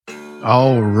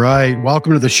All right.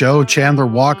 Welcome to the show, Chandler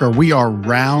Walker. We are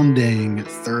rounding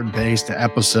third base to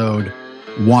episode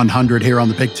 100 here on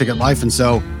the Big Ticket Life. And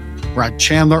so we're at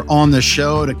Chandler on the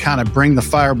show to kind of bring the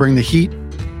fire, bring the heat.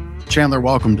 Chandler,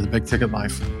 welcome to the Big Ticket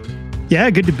Life. Yeah,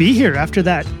 good to be here. After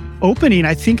that opening,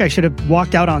 I think I should have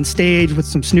walked out on stage with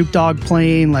some Snoop Dogg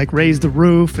playing, like Raise the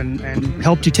Roof and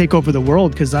helped you take over the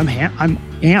world because I'm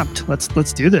amped.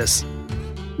 Let's do this.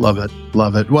 Love it.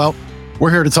 Love it. Well, we're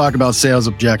here to talk about sales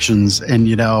objections. And,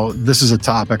 this is a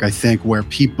topic I think where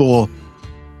people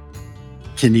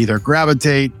can either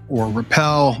gravitate or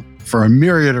repel for a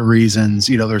myriad of reasons.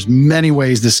 There's many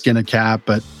ways to skin a cat,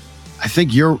 but I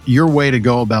think your way to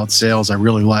go about sales, I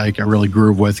really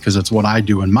groove with because it's what I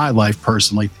do in my life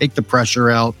personally. Take the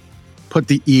pressure out, put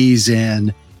the ease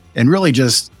in, and really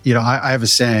just, I have a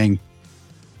saying,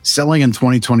 selling in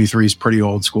 2023 is pretty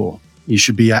old school. You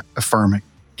should be affirming.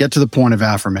 Get to the point of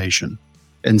affirmation.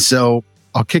 And so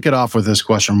I'll kick it off with this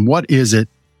question. What is it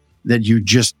that you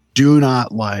just do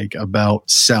not like about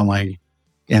selling,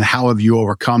 and how have you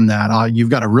overcome that? You've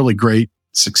got a really great,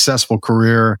 successful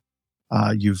career.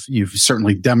 You've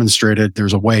certainly demonstrated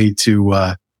there's a way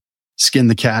to skin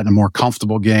the cat in a more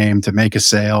comfortable game to make a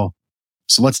sale.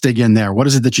 So let's dig in there. What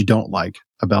is it that you don't like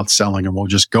about selling? And we'll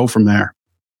just go from there.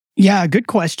 Yeah, good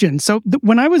question. So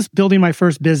when I was building my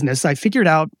first business, I figured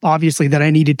out obviously that I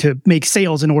needed to make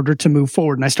sales in order to move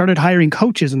forward. And I started hiring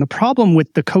coaches. And the problem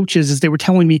with the coaches is they were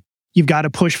telling me, you've got to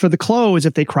push for the close.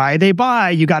 If they cry, they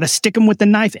buy. You got to stick them with the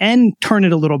knife and turn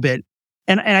it a little bit.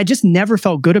 And I just never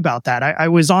felt good about that. I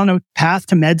was on a path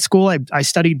to med school. I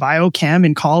studied biochem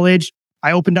in college.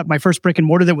 I opened up my first brick and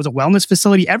mortar that was a wellness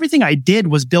facility. Everything I did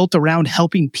was built around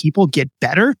helping people get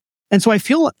better. And so I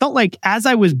felt like as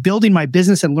I was building my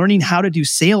business and learning how to do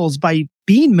sales by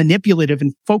being manipulative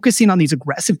and focusing on these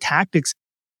aggressive tactics,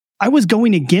 I was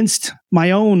going against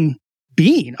my own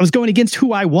being. I was going against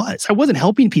who I was. I wasn't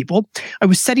helping people. I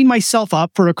was setting myself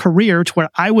up for a career to where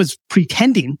I was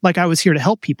pretending like I was here to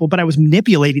help people, but I was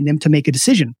manipulating them to make a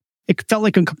decision. It felt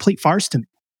like a complete farce to me.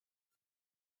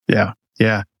 Yeah.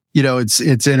 Yeah.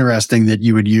 It's interesting that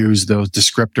you would use those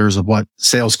descriptors of what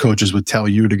sales coaches would tell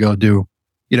you to go do.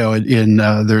 In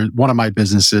one of my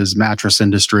businesses, mattress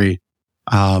industry,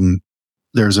 we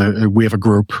have a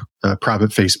group, a private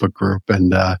Facebook group,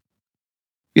 and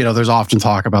there's often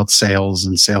talk about sales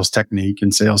and sales technique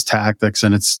and sales tactics.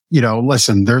 And it's,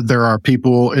 listen, there are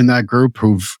people in that group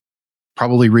who've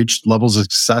probably reached levels of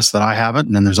success that I haven't.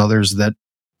 And then there's others that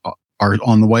are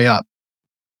on the way up.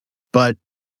 But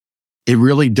it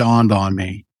really dawned on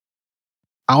me.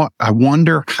 I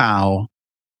wonder how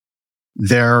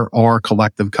our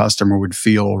collective customer would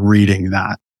feel reading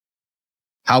that.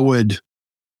 How would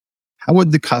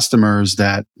the customers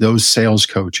that those sales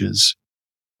coaches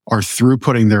are through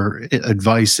putting their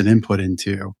advice and input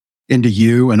into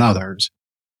you and others,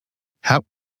 how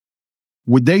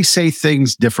would they say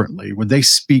things differently? Would they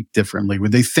speak differently?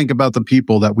 Would they think about the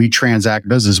people that we transact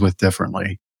business with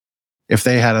differently? If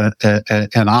they had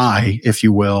an eye, if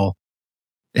you will,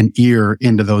 an ear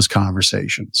into those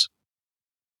conversations.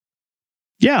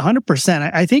 Yeah, 100%.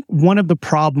 I think one of the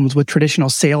problems with traditional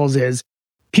sales is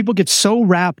people get so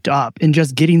wrapped up in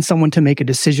just getting someone to make a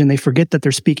decision, they forget that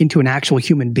they're speaking to an actual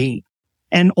human being.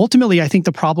 And ultimately, I think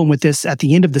the problem with this at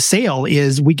the end of the sale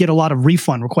is we get a lot of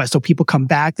refund requests. So people come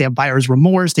back, they have buyer's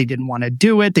remorse, they didn't want to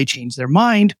do it, they changed their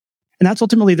mind. And that's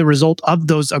ultimately the result of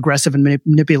those aggressive and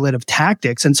manipulative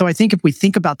tactics. And so I think if we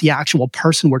think about the actual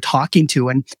person we're talking to,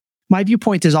 and my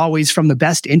viewpoint is always from the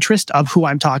best interest of who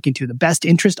I'm talking to, the best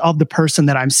interest of the person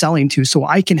that I'm selling to, so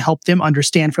I can help them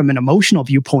understand from an emotional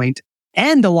viewpoint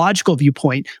and a logical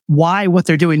viewpoint why what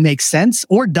they're doing makes sense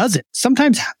or doesn't.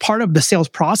 Sometimes part of the sales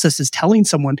process is telling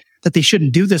someone that they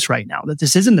shouldn't do this right now, that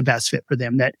this isn't the best fit for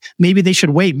them, that maybe they should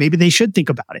wait, maybe they should think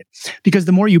about it. Because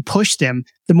the more you push them,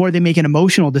 the more they make an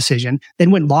emotional decision.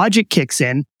 Then when logic kicks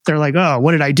in, they're like, oh,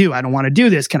 what did I do? I don't want to do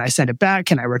this. Can I send it back?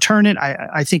 Can I return it?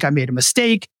 I think I made a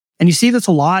mistake. And you see this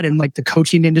a lot in like the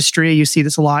coaching industry. You see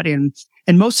this a lot in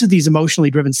most of these emotionally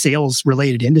driven sales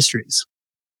related industries.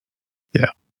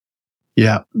 Yeah.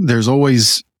 Yeah. It's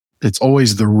always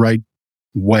the right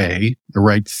way, the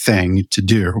right thing to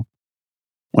do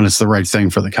when it's the right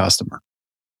thing for the customer.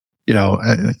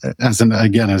 As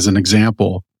an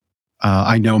example,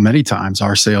 I know many times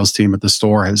our sales team at the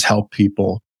store has helped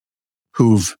people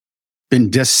who've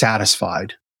been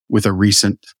dissatisfied with a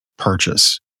recent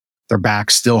purchase. Their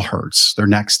back still hurts. Their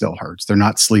neck still hurts. They're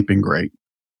not sleeping great.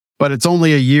 But it's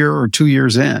only a year or 2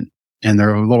 years in, and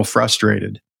they're a little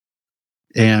frustrated.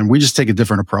 And we just take a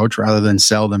different approach rather than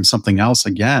sell them something else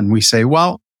again. We say,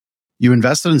 well, you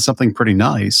invested in something pretty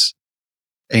nice.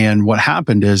 And what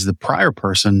happened is the prior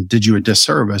person did you a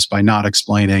disservice by not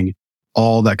explaining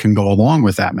all that can go along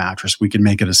with that mattress. We can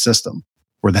make it a system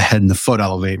where the head and the foot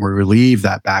elevate, where we relieve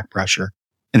that back pressure.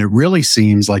 And it really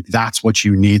seems like that's what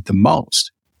you need the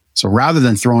most. So rather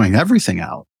than throwing everything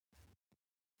out,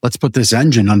 let's put this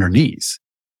engine underneath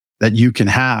that you can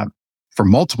have for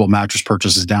multiple mattress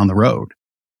purchases down the road.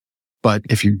 But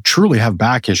if you truly have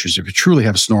back issues, if you truly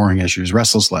have snoring issues,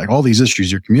 restless leg, all these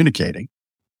issues you're communicating,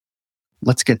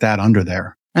 let's get that under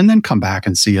there and then come back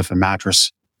and see if a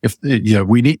mattress,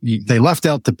 they left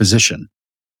out the position.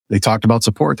 They talked about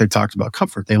support. They talked about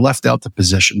comfort. They left out the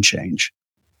position change.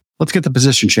 Let's get the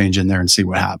position change in there and see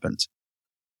what happens.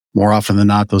 More often than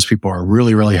not, those people are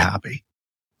really, really happy.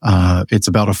 It's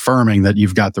about affirming that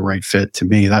you've got the right fit. To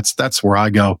me, that's where I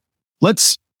go.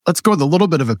 Let's go with a little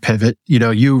bit of a pivot.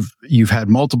 You've had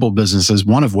multiple businesses,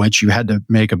 one of which you had to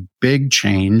make a big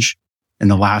change in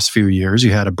the last few years.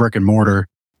 You had a brick and mortar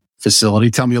facility.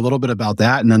 Tell me a little bit about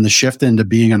that. And then the shift into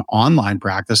being an online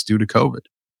practice due to COVID.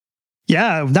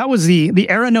 Yeah, that was the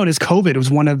era known as COVID. It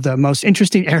was one of the most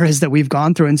interesting eras that we've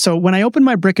gone through. And so when I opened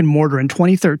my brick and mortar in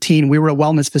 2013, we were a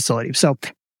wellness facility. So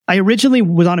I originally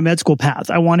was on a med school path.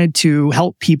 I wanted to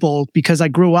help people because I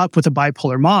grew up with a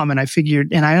bipolar mom, and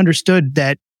I understood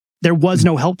that there was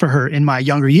no help for her in my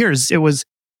younger years. It was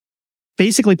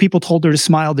basically people told her to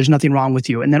smile. There's nothing wrong with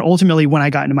you. And then ultimately, when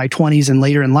I got into my 20s and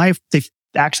later in life, they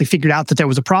actually figured out that there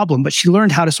was a problem, but she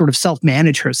learned how to sort of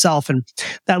self-manage herself. And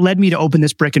that led me to open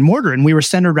this brick and mortar. And we were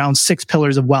centered around 6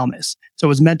 pillars of wellness. So it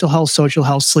was mental health, social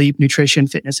health, sleep, nutrition,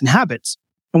 fitness, and habits.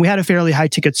 And we had a fairly high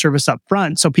ticket service up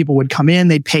front. So people would come in,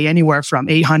 they'd pay anywhere from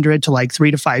 $800 to like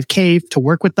 $3,000 to $5,000 to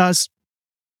work with us.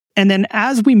 And then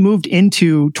as we moved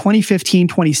into 2015,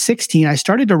 2016, I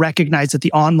started to recognize that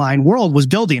the online world was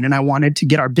building and I wanted to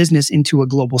get our business into a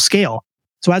global scale.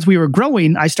 So as we were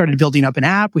growing, I started building up an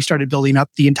app. We started building up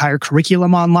the entire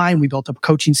curriculum online. We built up a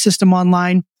coaching system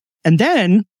online. And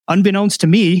then, unbeknownst to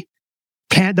me,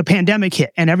 the pandemic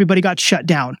hit and everybody got shut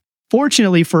down.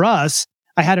 Fortunately for us,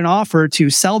 I had an offer to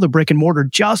sell the brick and mortar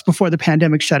just before the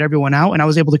pandemic shut everyone out. And I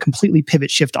was able to completely pivot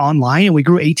shift online and we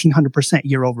grew 1,800%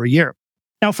 year over year.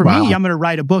 Now, for me, I'm going to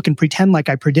write a book and pretend like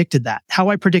I predicted that, how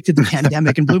I predicted the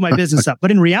pandemic and blew my business up. But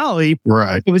in reality,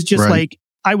 it was just like,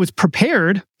 I was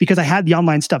prepared because I had the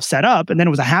online stuff set up, and then it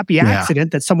was a happy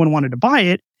accident that someone wanted to buy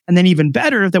it. And then even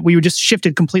better that we were just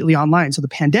shifted completely online. So the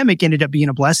pandemic ended up being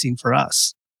a blessing for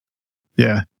us.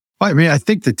 Yeah. Well, I mean, I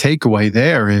think the takeaway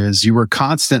there is you were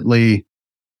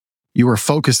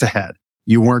focused ahead.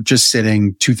 You weren't just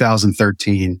sitting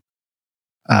 2013.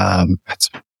 That's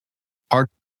hard.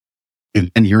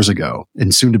 10 years ago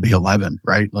and soon to be 11,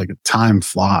 right? Like time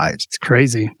flies. It's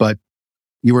crazy. But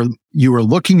you were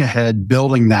looking ahead,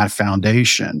 building that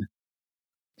foundation.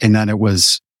 And then it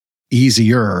was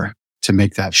easier to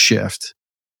make that shift.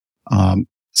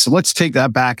 So let's take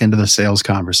that back into the sales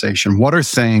conversation. What are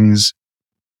things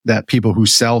that people who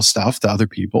sell stuff to other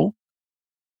people,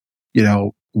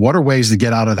 what are ways to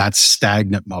get out of that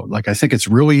stagnant mode? Like, I think it's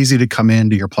really easy to come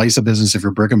into your place of business if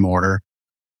you're brick and mortar,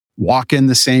 walk in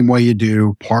the same way you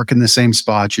do, park in the same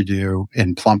spot you do,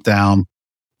 and plump down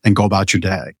and go about your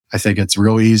day. I think it's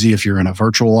really easy if you're in a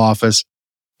virtual office,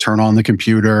 turn on the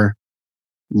computer,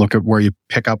 look at where you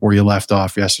pick up where you left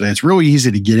off yesterday. It's really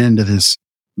easy to get into this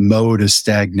mode of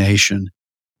stagnation.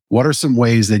 What are some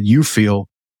ways that you feel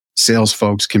sales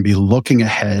folks can be looking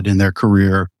ahead in their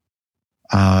career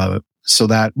so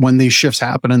that when these shifts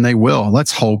happen, and they will,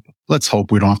 let's hope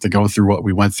we don't have to go through what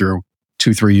we went through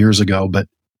 2-3 years ago, but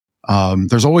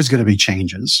there's always going to be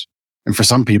changes. And for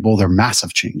some people, they're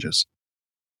massive changes.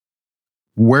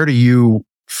 Where do you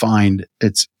find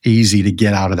it's easy to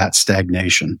get out of that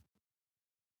stagnation?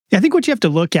 I think what you have to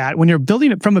look at when you're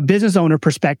building it from a business owner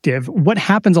perspective, what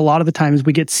happens a lot of the time is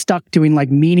we get stuck doing like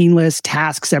meaningless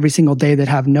tasks every single day that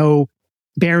have no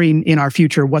bearing in our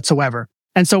future whatsoever.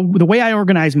 And so the way I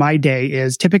organize my day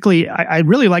is typically, I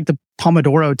really like the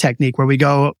Pomodoro technique where we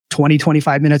go 20,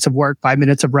 25 minutes of work, 5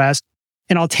 minutes of rest.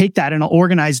 And I'll take that and I'll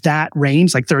organize that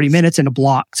range, like 30 minutes, into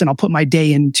blocks. And I'll put my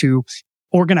day into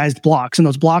organized blocks. And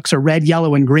those blocks are red,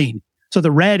 yellow, and green. So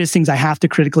the red is things I have to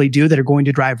critically do that are going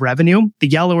to drive revenue. The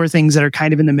yellow are things that are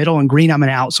kind of in the middle, and green, I'm going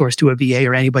to outsource to a VA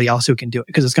or anybody else who can do it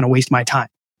because it's going to waste my time.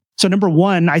 So number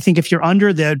one, I think if you're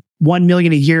under the 1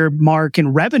 million a year mark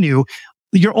in revenue,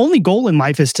 your only goal in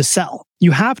life is to sell.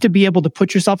 You have to be able to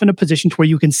put yourself in a position to where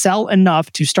you can sell enough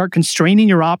to start constraining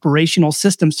your operational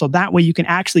system so that way you can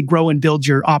actually grow and build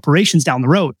your operations down the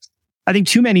road. I think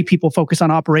too many people focus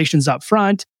on operations up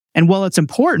front. And while it's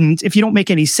important, if you don't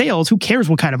make any sales, who cares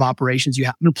what kind of operations you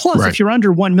have? And plus, if you're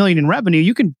under 1 million in revenue,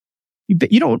 you can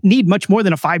You don't need much more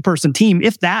than a 5-person team,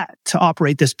 if that, to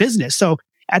operate this business. So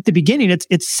at the beginning,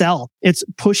 it's sell. It's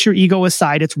push your ego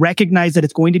aside. It's recognize that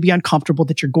it's going to be uncomfortable,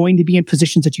 that you're going to be in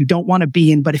positions that you don't want to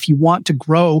be in. But if you want to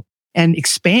grow and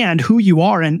expand who you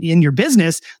are in your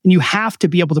business, then you have to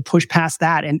be able to push past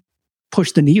that and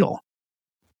push the needle.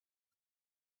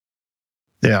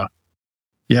 Yeah.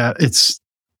 Yeah. It's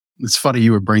funny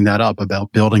you would bring that up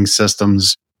about building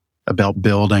systems, about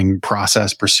building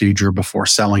process procedure before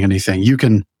selling anything.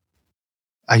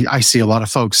 I see a lot of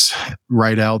folks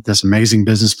write out this amazing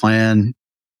business plan.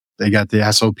 They got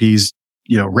the SOPs,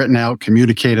 written out,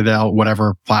 communicated out,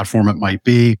 whatever platform it might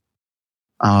be.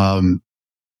 And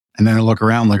then I look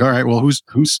around like, all right, well,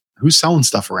 who's selling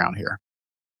stuff around here?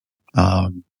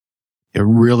 That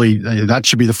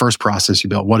should be the first process you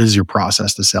build. What is your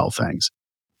process to sell things?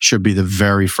 Should be the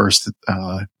very first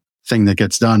thing that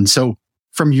gets done. So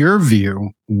from your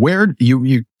view, where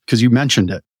because you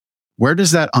mentioned it, where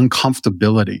does that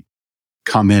uncomfortability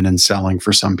come in selling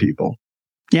for some people?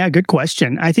 Yeah, good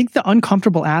question. I think the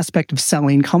uncomfortable aspect of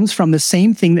selling comes from the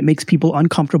same thing that makes people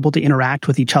uncomfortable to interact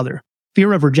with each other.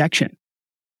 Fear of rejection.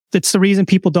 That's the reason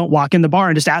people don't walk in the bar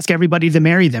and just ask everybody to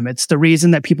marry them. It's the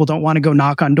reason that people don't want to go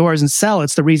knock on doors and sell.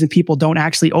 It's the reason people don't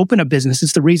actually open a business.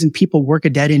 It's the reason people work a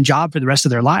dead-end job for the rest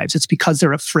of their lives. It's because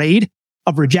they're afraid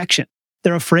of rejection.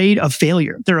 They're afraid of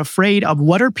failure. They're afraid of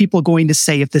what are people going to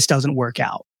say if this doesn't work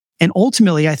out. And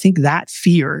ultimately, I think that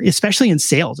fear, especially in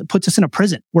sales, it puts us in a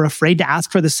prison. We're afraid to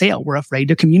ask for the sale. We're afraid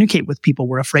to communicate with people.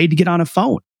 We're afraid to get on a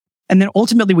phone. And then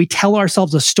ultimately, we tell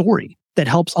ourselves a story that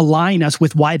helps align us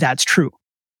with why that's true.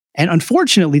 And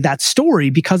unfortunately, that story,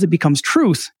 because it becomes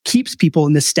truth, keeps people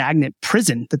in this stagnant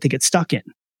prison that they get stuck in.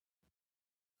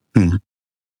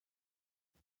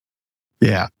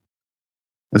 Yeah.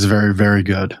 That's very, very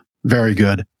good. Very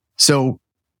good. So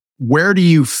where do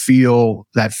you feel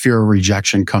that fear of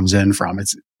rejection comes in from?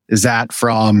 Is that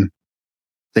from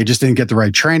they just didn't get the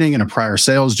right training in a prior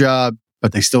sales job,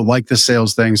 but they still like the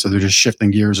sales thing, so they're just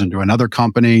shifting gears into another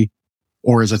company?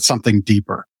 Or is it something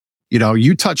deeper? I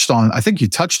think you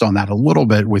touched on that a little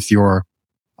bit with your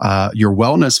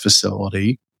wellness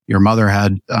facility. Your mother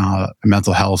had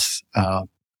mental health,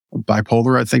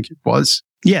 bipolar, I think it was.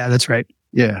 Yeah, that's right.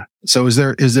 Yeah. So is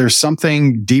there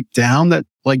something deep down that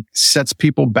sets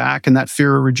people back in that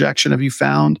fear of rejection? Have you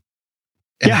found?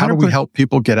 And yeah, how do we help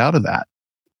people get out of that?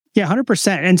 Yeah, 100%.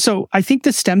 And so I think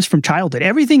this stems from childhood.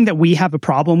 Everything that we have a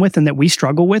problem with and that we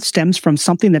struggle with stems from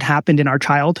something that happened in our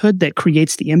childhood that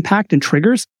creates the impact and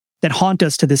triggers that haunt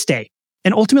us to this day.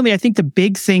 And ultimately, I think the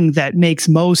big thing that makes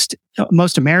most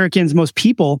Americans, most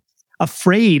people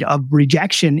afraid of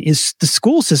rejection is the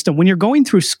school system. When you're going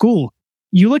through school,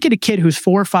 you look at a kid who's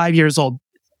 4 or 5 years old,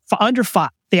 under 5.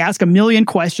 They ask a million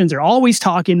questions. They're always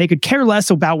talking. They could care less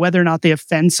about whether or not they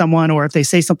offend someone or if they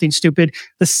say something stupid.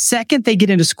 The second they get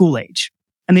into school age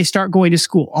and they start going to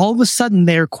school, all of a sudden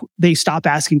they stop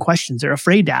asking questions. They're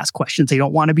afraid to ask questions. They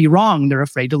don't want to be wrong. They're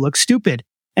afraid to look stupid.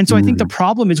 And so I think the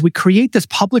problem is we create this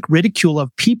public ridicule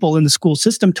of people in the school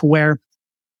system to where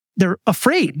they're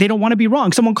afraid. They don't want to be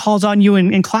wrong. Someone calls on you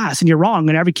in class and you're wrong,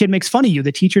 and every kid makes fun of you.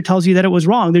 The teacher tells you that it was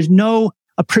wrong. There's no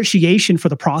appreciation for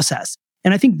the process.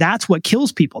 And I think that's what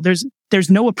kills people. There's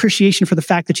no appreciation for the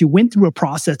fact that you went through a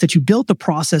process, that you built a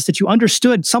process, that you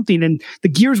understood something and the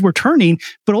gears were turning,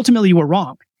 but ultimately you were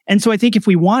wrong. And so I think if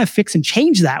we want to fix and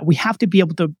change that, we have to be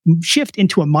able to shift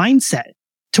into a mindset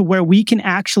to where we can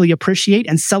actually appreciate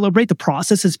and celebrate the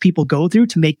processes people go through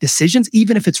to make decisions,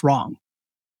 even if it's wrong.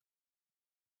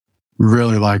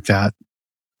 Really like that.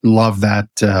 Love that.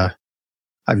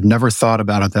 I've never thought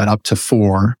about it that up to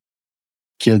 4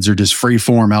 kids are just free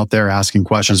form out there asking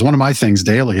questions. One of my things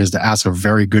daily is to ask a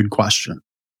very good question.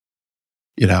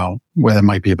 Whether it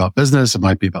might be about business, it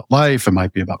might be about life, it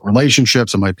might be about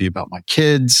relationships, it might be about my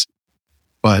kids.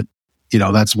 But,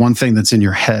 that's one thing that's in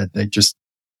your head that just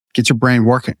gets your brain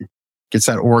working, gets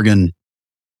that organ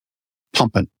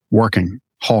pumping, working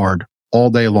hard all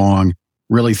day long,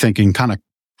 really thinking, kind of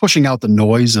pushing out the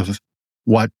noise of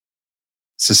what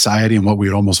society and what we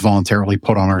would almost voluntarily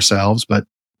put on ourselves. But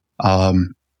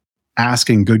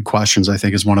asking good questions, I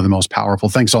think, is one of the most powerful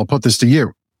things. So I'll put this to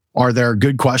you. Are there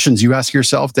good questions you ask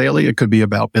yourself daily? It could be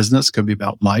about business, could be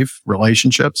about life,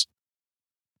 relationships.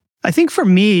 I think for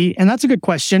me, and that's a good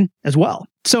question as well.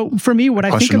 So for me, what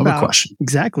I think about,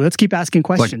 exactly, let's keep asking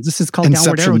questions. This is called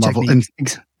downward arrow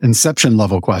technique. Inception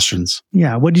level questions.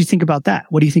 Yeah. What do you think about that?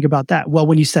 What do you think about that? Well,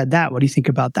 when you said that, what do you think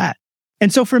about that?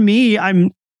 And so for me,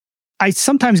 I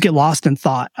sometimes get lost in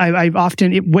thought. I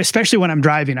often, especially when I'm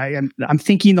driving, I'm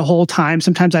thinking the whole time.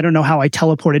 Sometimes I don't know how I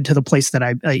teleported to the place that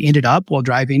I ended up while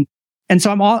driving. And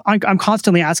so I'm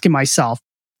constantly asking myself,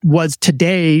 was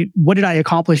today, what did I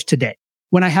accomplish today?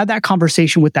 When I had that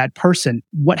conversation with that person,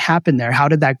 what happened there? How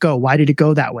did that go? Why did it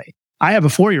go that way? I have a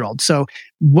 4-year-old. So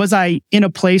was I in a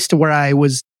place to where I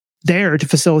was there to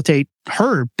facilitate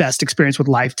her best experience with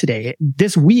life today?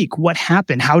 This week, what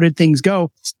happened? How did things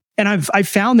go? And I've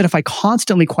found that if I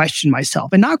constantly question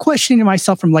myself, and not questioning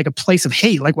myself from like a place of,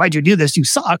 hey, like, why'd you do this? You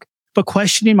suck. But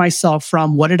questioning myself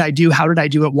from what did I do? How did I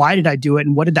do it? Why did I do it?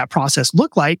 And what did that process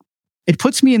look like? It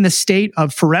puts me in the state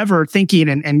of forever thinking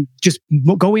and just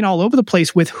going all over the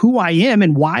place with who I am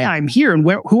and why I'm here and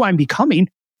who I'm becoming.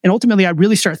 And ultimately, I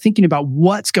really start thinking about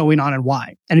what's going on and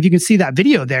why. And if you can see that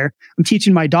video there, I'm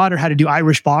teaching my daughter how to do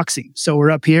Irish boxing. So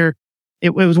we're up here.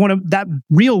 It was one of that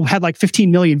reel had like 15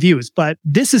 million views, but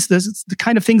this is the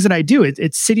kind of things that I do.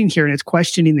 It's sitting here and it's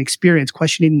questioning the experience,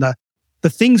 questioning the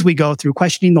things we go through,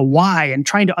 questioning the why, and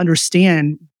trying to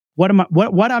understand what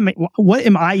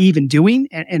am I even doing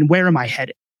and where am I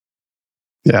headed?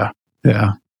 Yeah.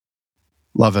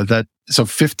 Love it. So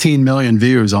 15 million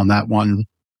views on that one.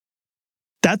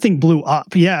 That thing blew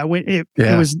up. Yeah. It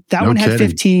was, that no one had kidding.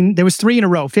 15. There was 3 in a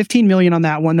row, 15 million on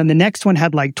that one. Then the next one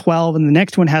had like 12 and the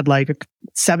next one had like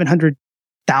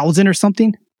 700,000 or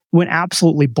something. Went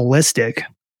absolutely ballistic.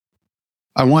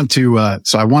 I want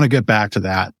to get back to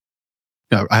that.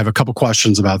 I have a couple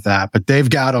questions about that, but Dave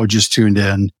Gatto just tuned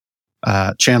in.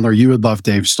 Chandler, you would love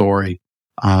Dave's story.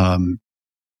 So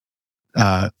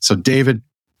David,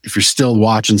 if you're still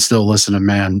watching, still listening,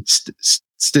 man,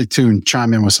 stay tuned,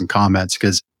 chime in with some comments,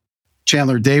 because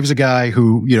Chandler, Dave's a guy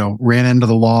who, ran into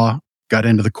the law, got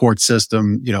into the court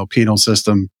system, penal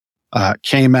system,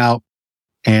 came out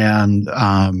and,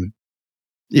 I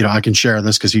can share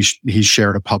this because he's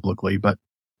shared it publicly, but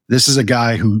this is a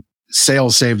guy who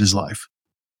sales saved his life.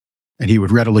 And he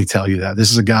would readily tell you that.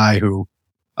 This is a guy who,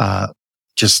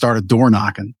 just started door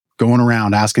knocking, going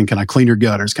around asking, can I clean your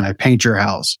gutters? Can I paint your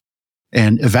house?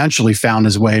 And eventually found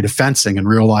his way to fencing and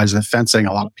realized that fencing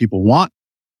a lot of people want.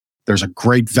 There's a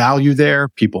great value there.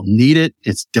 People need it.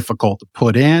 It's difficult to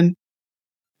put in.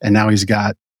 And now he's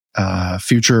got I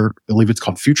believe it's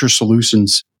called Future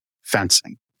Solutions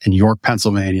Fencing in York,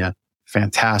 Pennsylvania.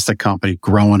 Fantastic company,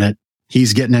 growing it.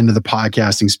 He's getting into the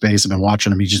podcasting space. I've been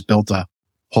watching him. He just built a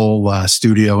whole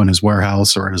studio in his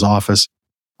warehouse or in his office.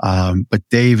 But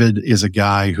David is a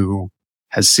guy who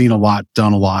has seen a lot,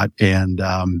 done a lot. And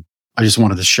I just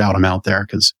wanted to shout him out there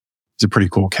because he's a pretty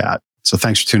cool cat. So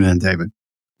thanks for tuning in, David.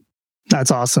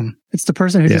 That's awesome. It's the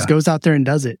person who just goes out there and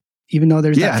does it. Even though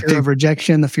there's that fear of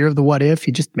rejection, the fear of the what if,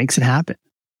 he just makes it happen.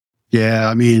 Yeah.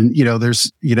 I mean,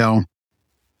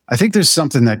 I think there's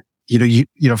something that,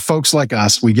 folks like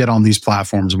us, we get on these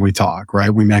platforms and we talk, right?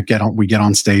 We get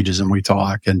on stages and we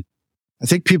talk. And I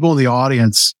think people in the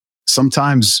audience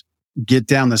sometimes get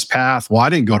down this path. Well, I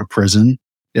didn't go to prison.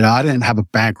 I didn't have a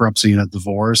bankruptcy and a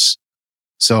divorce.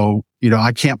 So,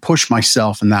 I can't push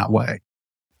myself in that way.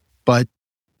 But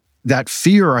that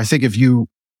fear, I think if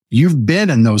you've been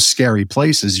in those scary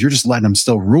places, you're just letting them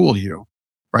still rule you,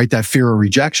 right? That fear of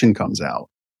rejection comes out.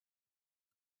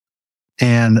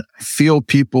 And I feel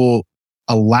people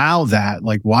allow that,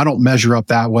 like, well, I don't measure up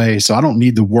that way, so I don't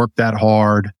need to work that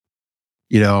hard.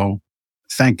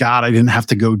 Thank God I didn't have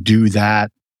to go do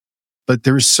that. But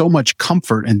there's so much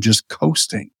comfort in just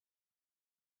coasting.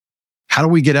 How do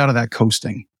we get out of that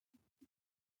coasting?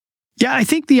 Yeah, I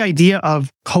think the idea of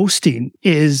coasting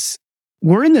is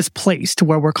we're in this place to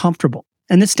where we're comfortable.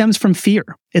 And this stems from fear.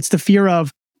 It's the fear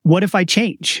of, what if I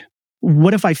change?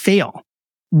 What if I fail?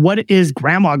 What is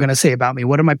grandma going to say about me?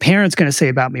 What are my parents going to say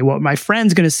about me? What are my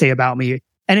friends going to say about me?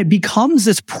 And it becomes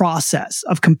this process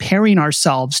of comparing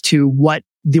ourselves to what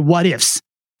ifs.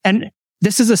 And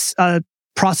this is a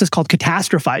process called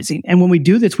catastrophizing. And when we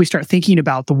do this, we start thinking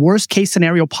about the worst case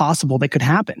scenario possible that could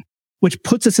happen, which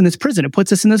puts us in this prison. It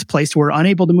puts us in this place where we're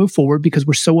unable to move forward because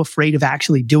we're so afraid of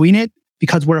actually doing it,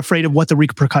 because we're afraid of what the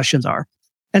repercussions are.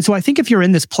 And so I think if you're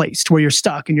in this place to where you're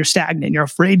stuck and you're stagnant and you're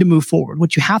afraid to move forward,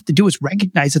 what you have to do is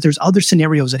recognize that there's other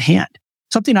scenarios at hand.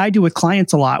 Something I do with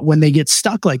clients a lot when they get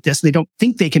stuck like this, they don't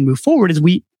think they can move forward, is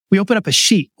we open up a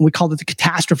sheet and we call it the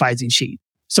catastrophizing sheet.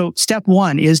 So step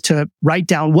 1 is to write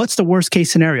down, what's the worst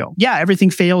case scenario? Yeah, everything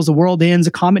fails, the world ends,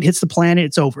 a comet hits the planet,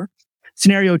 it's over.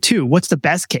 Scenario 2, what's the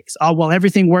best case? Oh, well,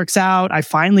 everything works out. I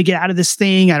finally get out of this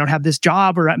thing. I don't have this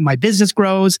job, or my business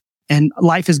grows and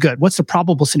life is good. What's the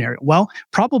probable scenario? Well,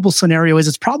 probable scenario is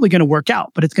it's probably going to work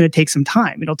out, but it's going to take some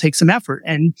time. It'll take some effort.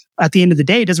 And at the end of the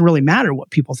day, it doesn't really matter what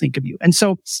people think of you. And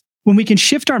so when we can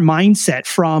shift our mindset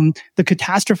from the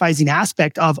catastrophizing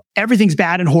aspect of everything's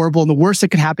bad and horrible and the worst that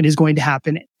could happen is going to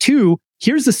happen, Two,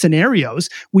 here's the scenarios.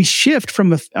 We shift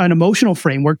from an emotional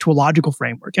framework to a logical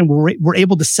framework, and we're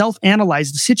able to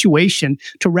self-analyze the situation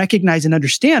to recognize and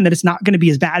understand that it's not going to be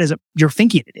as bad as you're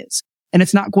thinking it is. And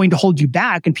it's not going to hold you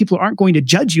back, and people aren't going to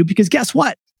judge you, because guess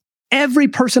what? Every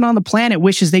person on the planet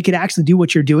wishes they could actually do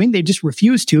what you're doing. They just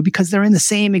refuse to because they're in the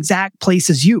same exact place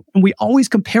as you. And we always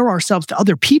compare ourselves to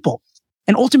other people.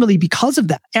 And ultimately, because of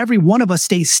that, every one of us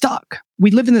stays stuck.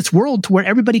 We live in this world to where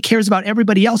everybody cares about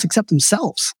everybody else except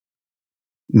themselves.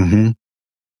 Mm-hmm.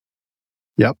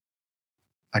 Yep.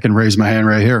 I can raise my hand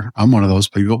right here. I'm one of those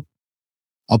people.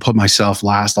 I'll put myself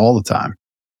last all the time.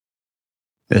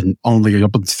 And only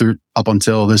up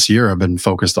until this year, I've been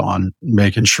focused on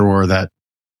making sure that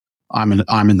I'm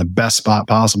in the best spot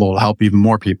possible to help even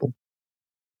more people.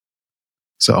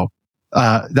 So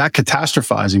that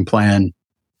catastrophizing plan.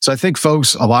 So I think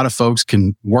a lot of folks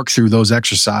can work through those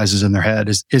exercises in their head.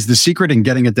 Is the secret in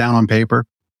getting it down on paper?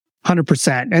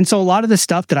 100%. And so a lot of the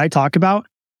stuff that I talk about,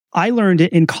 I learned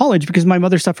it in college because my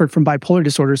mother suffered from bipolar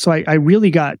disorder. So I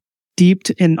really got deep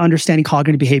in understanding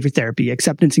cognitive behavior therapy,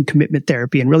 acceptance and commitment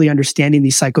therapy, and really understanding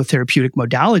these psychotherapeutic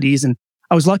modalities. And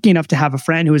I was lucky enough to have a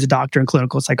friend who is a doctor in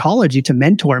clinical psychology to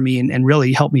mentor me and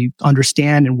really help me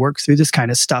understand and work through this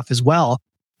kind of stuff as well.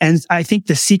 And I think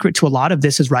the secret to a lot of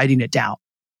this is writing it down.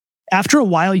 After a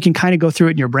while, you can kind of go through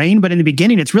it in your brain, but in the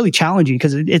beginning, it's really challenging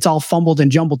because it's all fumbled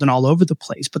and jumbled and all over the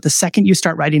place. But the second you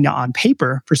start writing it on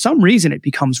paper, for some reason, it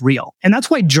becomes real. And that's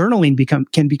why journaling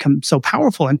can become so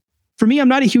powerful. And for me, I'm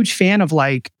not a huge fan of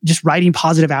just writing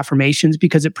positive affirmations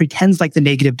because it pretends like the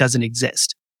negative doesn't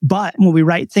exist. But when we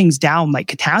write things down, like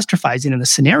catastrophizing in the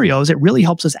scenarios, it really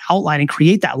helps us outline and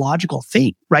create that logical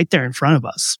thing right there in front of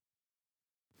us.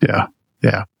 Yeah.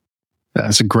 Yeah.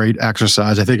 That's a great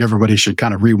exercise. I think everybody should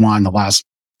kind of rewind the last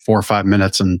 4 or 5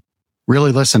 minutes and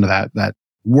really listen to that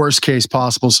worst case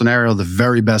possible scenario, the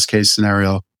very best case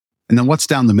scenario. And then what's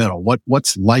down the middle?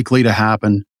 What's likely to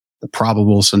happen, the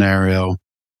probable scenario.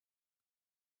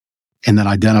 And then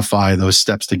identify those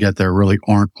steps to get there really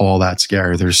aren't all that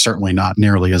scary. They're certainly not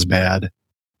nearly as bad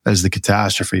as the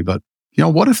catastrophe, but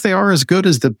what if they are as good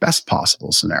as the best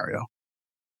possible scenario?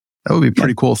 That would be a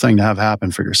pretty cool thing to have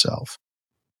happen for yourself.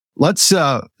 Let's,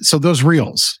 so those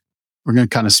reels, we're going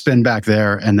to kind of spin back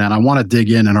there. And then I want to dig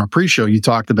in our pre-show. You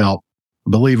talked about, I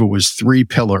believe it was 3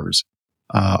 pillars,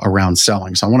 around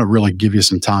selling. So I want to really give you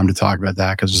some time to talk about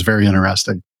that because it's very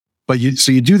interesting. But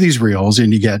you do these reels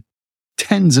and you get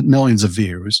tens of millions of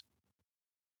views.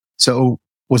 So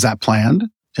was that planned?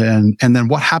 And then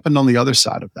what happened on the other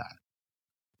side of that?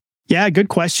 Yeah, good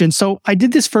question. So I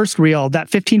did this first reel, that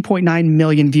 15.9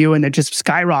 million view, and it just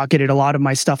skyrocketed a lot of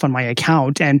my stuff on my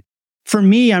account. And for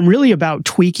me, I'm really about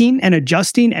tweaking and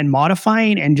adjusting and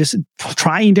modifying and just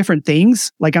trying different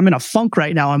things. Like I'm in a funk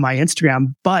right now on my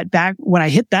Instagram. But back when I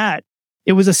hit that,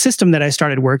 it was a system that I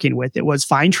started working with. It was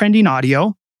find trending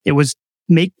audio. It was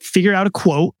figure out a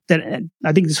quote that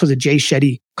I think this was a Jay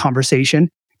Shetty conversation.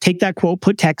 Take that quote,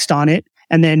 put text on it,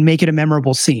 and then make it a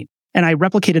memorable scene. And I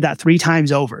replicated that 3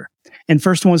 times over. And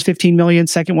first one was 15 million.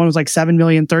 Second one was like 7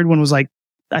 million. Third one was like,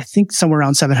 I think somewhere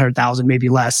around 700,000, maybe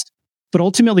less. But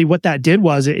ultimately what that did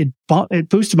was it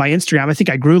boosted my Instagram. I think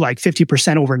I grew like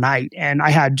 50% overnight. And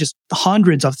I had just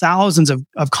hundreds of thousands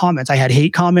of comments. I had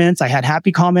hate comments. I had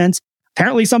happy comments.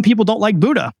 Apparently some people don't like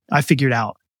Buddha, I figured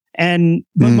out.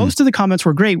 But most of the comments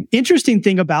were great. Interesting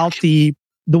thing about the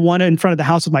one in front of the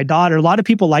house with my daughter, a lot of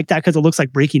people like that because it looks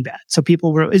like Breaking Bad. So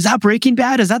people were, is that Breaking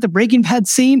Bad? Is that the Breaking Bad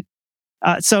scene?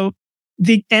 And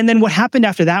then what happened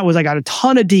after that was I got a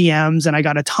ton of DMs and I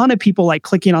got a ton of people like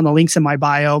clicking on the links in my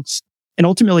bio. And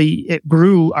ultimately it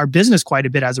grew our business quite a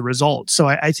bit as a result. So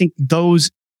I think those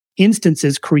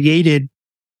instances created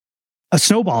a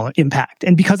snowball impact.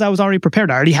 And because I was already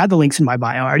prepared, I already had the links in my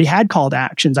bio. I already had call to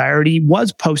actions. I already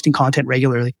was posting content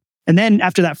regularly. And then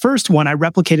after that first one, I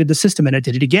replicated the system and I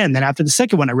did it again. Then after the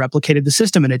second one, I replicated the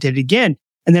system and I did it again.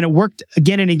 And then it worked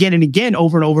again and again and again,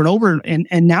 over and over and over. And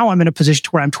now I'm in a position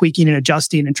where I'm tweaking and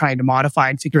adjusting and trying to modify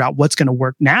and figure out what's going to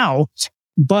work now.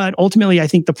 But ultimately, I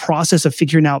think the process of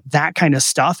figuring out that kind of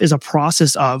stuff is a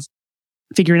process of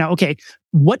figuring out, okay,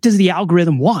 what does the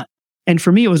algorithm want? And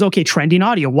for me, it was, okay, trending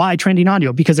audio. Why trending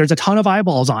audio? Because there's a ton of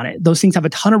eyeballs on it. Those things have a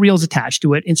ton of reels attached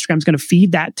to it. Instagram's going to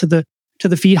feed that to the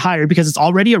feed higher because it's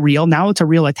already a reel. Now it's a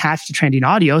reel attached to trending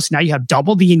audio. So now you have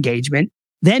double the engagement.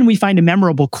 Then we find a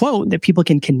memorable quote that people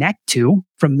can connect to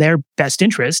from their best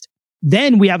interest.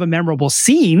 Then we have a memorable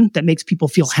scene that makes people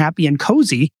feel happy and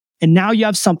cozy. And now you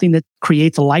have something that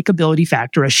creates a likability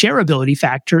factor, a shareability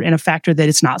factor, and a factor that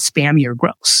it's not spammy or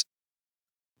gross.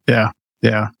 Yeah.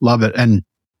 Yeah. Love it. And,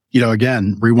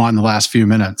 again, rewind the last few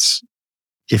minutes.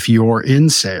 If you're in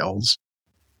sales,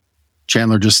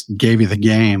 Chandler just gave you the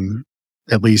game,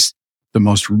 at least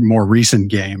the more recent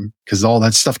game, because all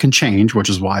that stuff can change, which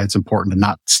is why it's important to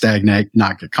not stagnate,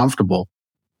 not get comfortable.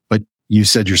 But you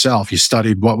said yourself, you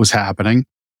studied what was happening,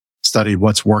 studied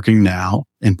what's working now,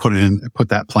 and put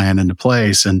that plan into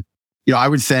place. And, I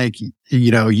would think,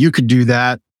 you could do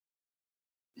that.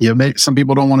 Some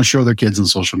people don't want to show their kids on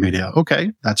social media.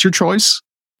 Okay, that's your choice.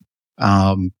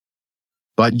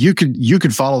 But you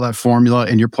could follow that formula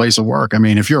in your place of work. I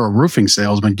mean, if you're a roofing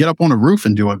salesman, get up on a roof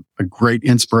and do a great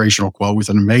inspirational quote with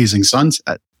an amazing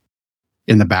sunset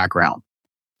in the background.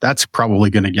 That's probably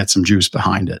going to get some juice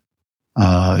behind it.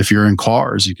 If you're in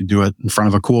cars, you could do it in front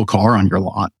of a cool car on your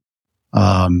lot.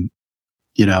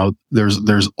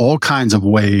 There's all kinds of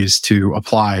ways to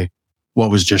apply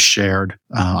what was just shared.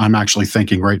 I'm actually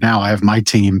thinking right now, I have my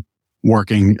team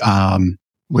working.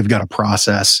 We've got a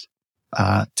process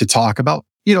to talk about,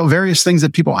 various things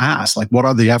that people ask, like what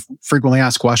are the frequently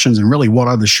asked questions and really what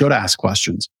are the should ask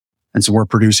questions. And so we're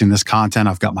producing this content.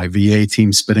 I've got my VA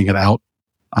team spitting it out.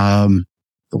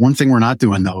 The one thing we're not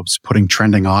doing though is putting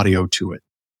trending audio to it.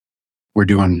 We're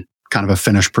doing kind of a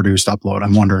finished produced upload.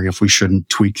 I'm wondering if we shouldn't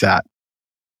tweak that.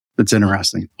 It's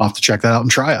interesting. I'll have to check that out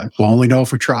and try it. We'll only know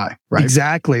if we try, right?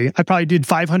 Exactly. I probably did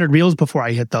 500 reels before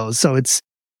I hit those. So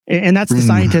and that's the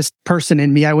scientist person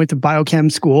in me. I went to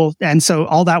biochem school. And so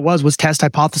all that was test,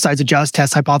 hypothesize, adjust,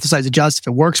 test, hypothesize, adjust. If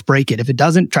it works, break it. If it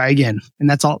doesn't, try again. And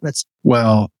that's all.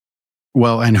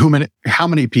 Well, and how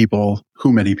many people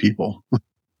how many people,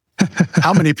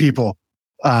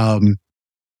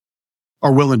 are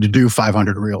willing to do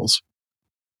 500 reels?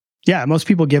 Yeah. Most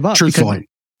people give up. Truthfully.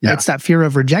 Yeah. It's that fear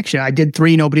of rejection. I did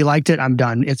 3, nobody liked it. I'm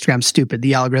done. Instagram's stupid.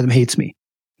 The algorithm hates me.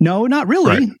 No, not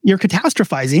really. Right. You're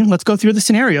catastrophizing. Let's go through the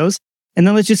scenarios and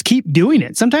then let's just keep doing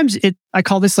it. Sometimes I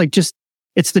call this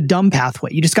it's the dumb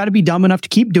pathway. You just got to be dumb enough to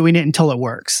keep doing it until it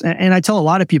works. And I tell a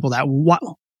lot of people that.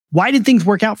 Why did things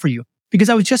work out for you? Because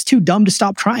I was just too dumb to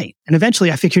stop trying. And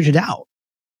eventually I figured it out.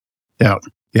 Yeah.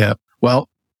 Yeah. Well,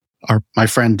 my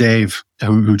friend Dave,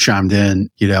 who chimed in,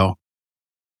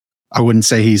 I wouldn't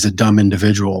say he's a dumb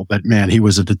individual, but man, he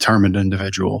was a determined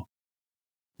individual,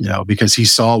 because he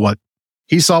saw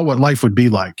what life would be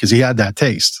like, because he had that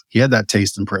taste. He had that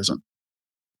taste in prison.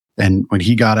 And when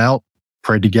he got out,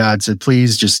 prayed to God, said,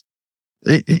 please just,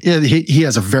 he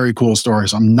has a very cool story.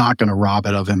 So I'm not going to rob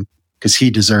it of him because he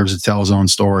deserves to tell his own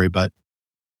story. But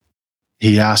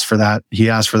he asked for that. He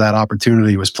asked for that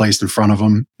opportunity. It was placed in front of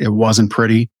him. It wasn't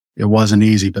pretty. It wasn't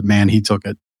easy, but man, he took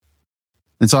it.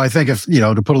 And so I think if,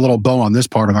 to put a little bow on this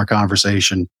part of our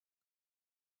conversation,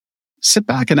 sit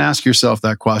back and ask yourself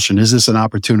that question. Is this an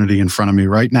opportunity in front of me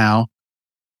right now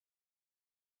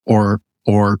or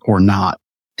not?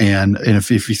 And if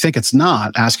you think it's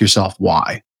not, ask yourself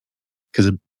why, because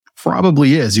it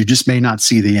probably is. You just may not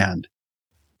see the end,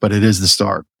 but it is the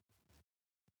start.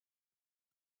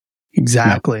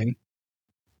 Exactly. Yeah.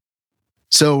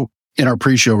 So in our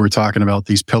pre-show, we're talking about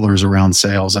these pillars around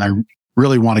sales, and I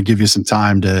really want to give you some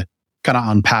time to kind of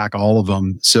unpack all of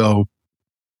them. So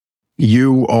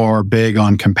you are big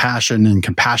on compassion and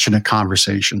compassionate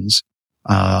conversations,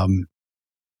 and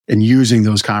using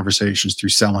those conversations through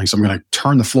selling. So I'm going to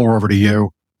turn the floor over to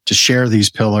you to share these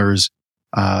pillars.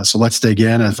 So let's dig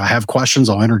in. If I have questions,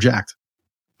 I'll interject.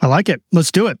 I like it.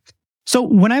 Let's do it. So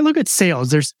when I look at sales,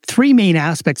 there's 3 main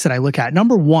aspects that I look at.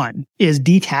 Number 1 is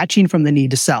detaching from the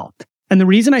need to sell. And the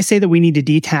reason I say that we need to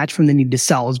detach from the need to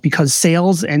sell is because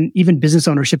sales and even business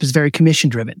ownership is very commission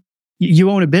driven.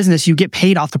 You own a business, you get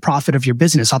paid off the profit of your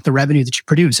business, off the revenue that you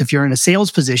produce. If you're in a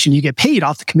sales position, you get paid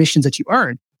off the commissions that you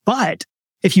earn. But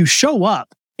if you show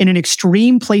up in an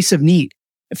extreme place of need,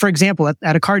 for example,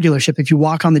 at a car dealership, if you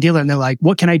walk on the dealer and they're like,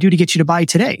 what can I do to get you to buy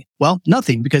today? Well,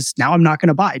 nothing, because now I'm not going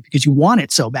to buy because you want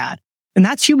it so bad. And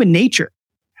that's human nature.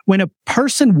 When a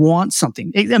person wants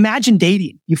something, imagine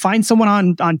dating. You find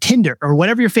someone on Tinder or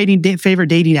whatever your favorite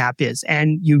dating app is,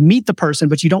 and you meet the person,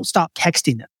 but you don't stop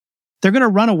texting them. They're going to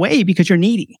run away because you're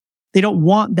needy. They don't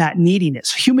want that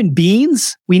neediness. Human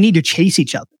beings, we need to chase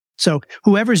each other. So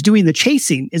whoever's doing the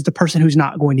chasing is the person who's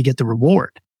not going to get the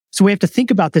reward. So we have to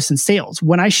think about this in sales.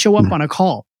 When I show up on a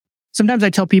call, sometimes I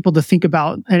tell people to think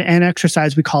about an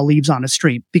exercise we call leaves on a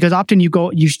stream, because often you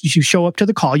show up to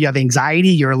the call, you have anxiety,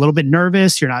 you're a little bit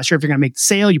nervous, you're not sure if you're going to make the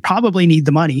sale, you probably need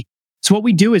the money. So what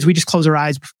we do is we just close our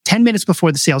eyes 10 minutes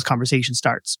before the sales conversation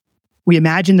starts. We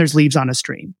imagine there's leaves on a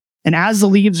stream. And as the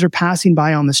leaves are passing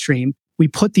by on the stream, we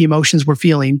put the emotions we're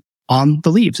feeling on the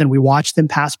leaves and we watch them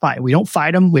pass by. We don't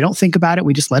fight them. We don't think about it.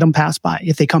 We just let them pass by.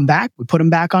 If they come back, we put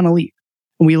them back on a leaf.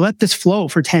 And we let this flow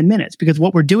for 10 minutes, because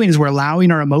what we're doing is we're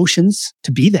allowing our emotions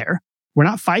to be there. We're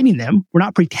not fighting them. We're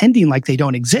not pretending like they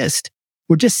don't exist.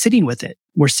 we're just sitting with it.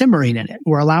 We're simmering in it.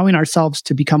 We're allowing ourselves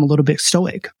to become a little bit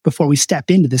stoic before we step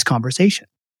into this conversation.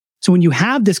 So when you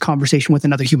have this conversation with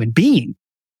another human being,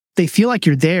 they feel like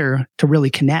you're there to really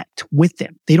connect with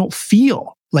them. They don't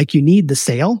feel like you need the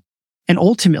sale. And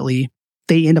ultimately,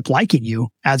 they end up liking you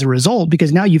as a result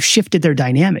because now you've shifted their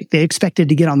dynamic. They expected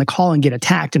to get on the call and get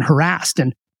attacked and harassed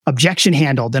and objection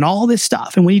handled and all this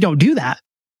stuff. And when you don't do that,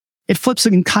 it flips the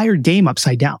entire game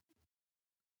upside down.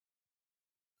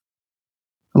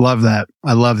 I love that.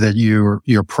 I love that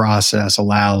your process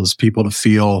allows people to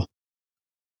feel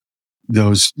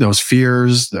those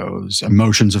fears, those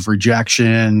emotions of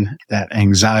rejection, that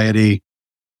anxiety.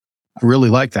 I really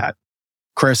like that.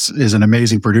 Chris is an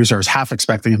amazing producer. I was half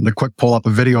expecting him to quick pull up a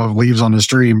video of leaves on the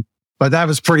stream, but that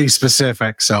was pretty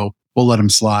specific. So we'll let him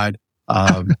slide.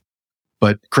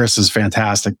 But Chris is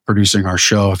fantastic producing our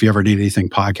show. If you ever need anything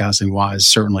podcasting wise,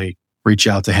 certainly reach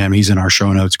out to him. He's in our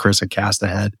show notes, Chris at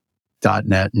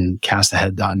castahead.net, and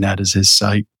castahead.net is his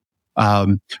site.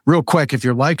 Real quick, if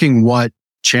you're liking what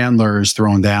Chandler is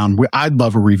throwing down, I'd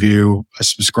love a review,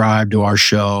 subscribe to our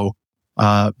show.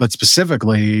 But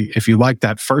specifically, if you like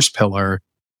that first pillar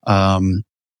that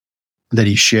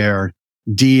he shared,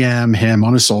 DM him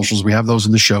on his socials. We have those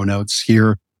in the show notes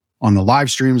here on the live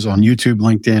streams on YouTube,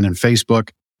 LinkedIn, and Facebook.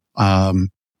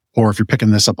 Or if you're picking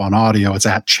this up on audio, it's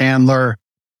at Chandler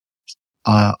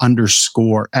 _SAF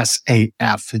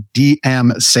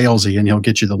DM Salesy, and he'll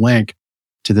get you the link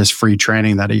to this free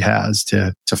training that he has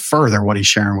to further what he's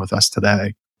sharing with us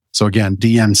today. So again,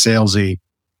 DM Salesy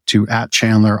to at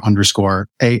Chandler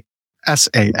 _SAF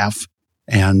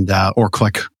and, or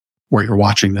click where you're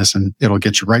watching this and it'll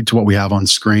get you right to what we have on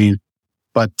screen.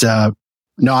 But,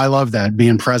 no, I love that.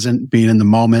 Being present, being in the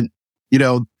moment.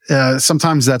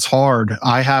 Sometimes that's hard.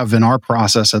 I have in our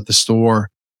process at the store,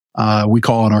 we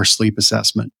call it our sleep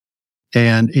assessment.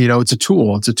 And, it's a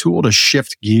tool. It's a tool to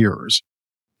shift gears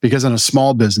because in a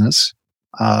small business,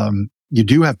 you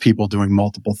do have people doing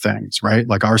multiple things, right?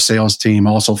 Like our sales team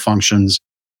also functions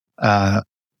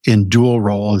in dual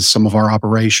role as some of our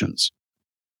operations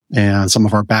and some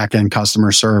of our back-end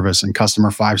customer service and customer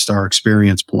 5-star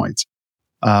experience points.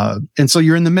 And so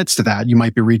you're in the midst of that. You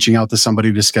might be reaching out to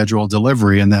somebody to schedule a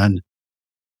delivery and then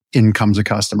in comes a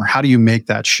customer. How do you make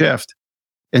that shift?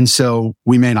 And so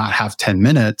we may not have 10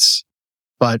 minutes,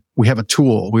 but we have a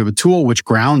tool. We have a tool which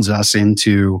grounds us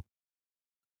into,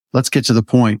 let's get to the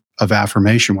point of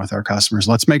affirmation with our customers.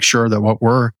 Let's make sure that what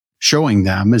we're showing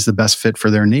them is the best fit for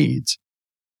their needs.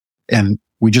 And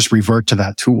we just revert to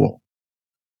that tool.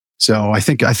 So I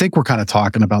think we're kind of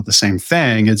talking about the same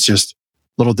thing. It's just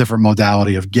a little different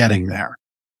modality of getting there.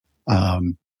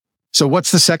 So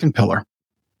what's the second pillar?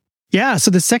 Yeah.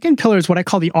 So the second pillar is what I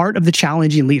call the art of the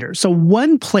challenging leader. So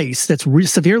one place that's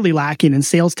severely lacking in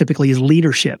sales typically is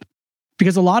leadership.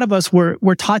 Because a lot of us,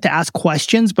 we're taught to ask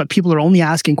questions, but people are only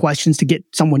asking questions to get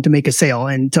someone to make a sale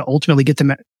and to ultimately get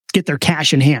their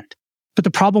cash in hand. But the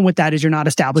problem with that is you're not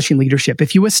establishing leadership.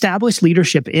 If you establish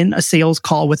leadership in a sales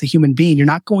call with a human being, you're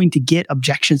not going to get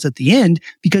objections at the end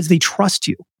because they trust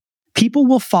you. People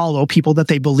will follow people that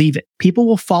they believe in. People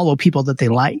will follow people that they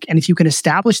like. And if you can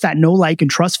establish that know, like, and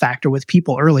trust factor with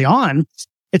people early on,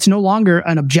 it's no longer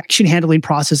an objection handling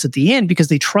process at the end because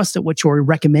they trust that what you're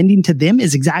recommending to them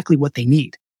is exactly what they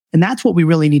need. And that's what we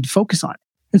really need to focus on.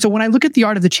 And so when I look at the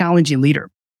art of the challenging leader,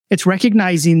 it's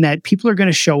recognizing that people are going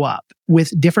to show up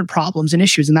with different problems and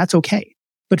issues, and that's okay.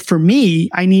 But for me,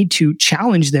 I need to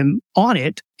challenge them on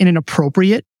it in an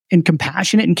appropriate and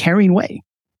compassionate and caring way.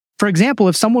 For example,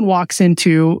 if someone walks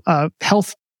into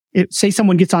say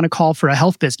someone gets on a call for a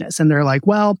health business and they're like,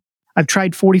 well, I've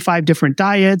tried 45 different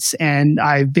diets and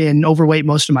I've been overweight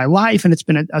most of my life and it's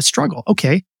been a struggle.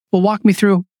 Okay, well, walk me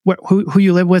through who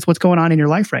you live with, what's going on in your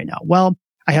life right now. Well,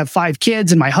 I have 5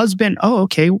 kids and my husband. Oh,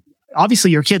 okay.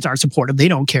 Obviously, your kids aren't supportive. They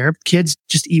don't care. Kids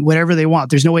just eat whatever they want.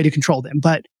 There's no way to control them.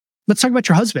 But let's talk about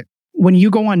your husband. When you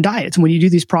go on diets, when you do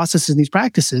these processes and these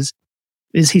practices,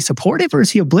 is he supportive or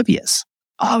is he oblivious?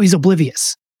 Oh, he's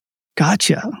oblivious.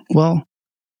 Gotcha. Well,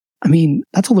 I mean,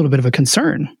 that's a little bit of a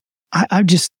concern. I'm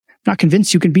just not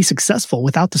convinced you can be successful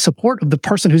without the support of the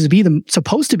person who's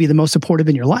supposed to be the most supportive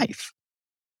in your life.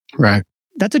 Right.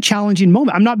 That's a challenging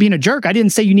moment. I'm not being a jerk. I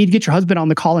didn't say you need to get your husband on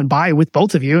the call and buy with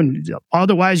both of you. And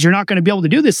otherwise, you're not going to be able to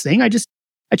do this thing. I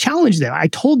challenged them. I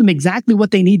told them exactly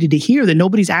what they needed to hear that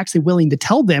nobody's actually willing to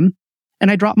tell them.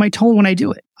 And I drop my tone when I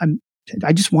do it.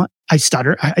 I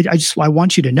stutter. I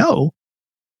want you to know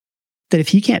that if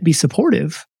he can't be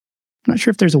supportive, I'm not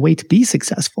sure if there's a way to be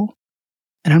successful.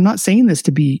 And I'm not saying this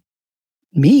to be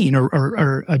mean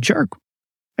or a jerk.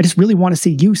 I just really want to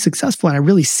see you successful. And I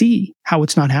really see how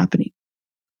it's not happening.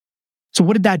 So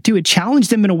what did that do? It challenged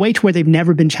them in a way to where they've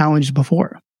never been challenged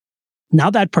before. Now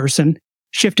that person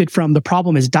shifted from the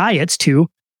problem is diets to,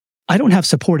 I don't have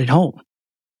support at home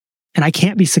and I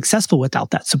can't be successful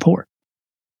without that support.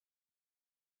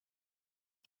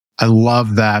 I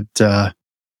love that.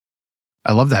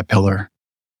 I love that pillar.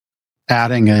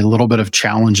 Adding a little bit of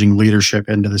challenging leadership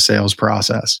into the sales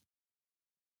process.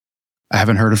 I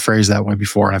haven't heard a phrase that way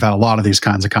before. And I've had a lot of these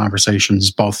kinds of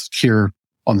conversations, both here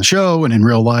on the show and in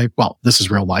real life. Well, this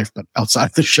is real life, but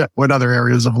outside the show, in other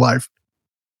areas of life.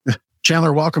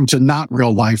 Chandler, welcome to Not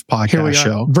Real Life podcast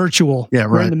show. Virtual. Yeah, right.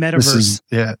 We're in the metaverse.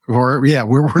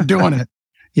 We're doing it.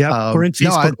 Yeah, we're in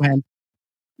Facebook land.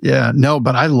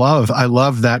 But I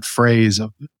love that phrase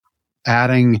of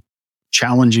adding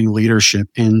challenging leadership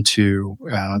into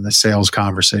the sales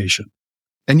conversation.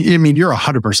 And I mean, you're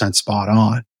 100% spot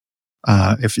on.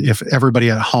 If everybody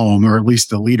at home, or at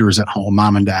least the leaders at home,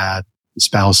 mom and dad,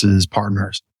 spouses,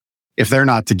 partners, if they're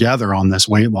not together on this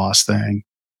weight loss thing,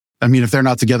 I mean, if they're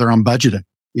not together on budgeting,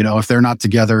 if they're not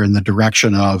together in the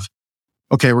direction of,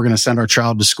 okay, we're going to send our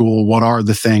child to school. What are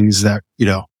the things that,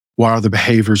 what are the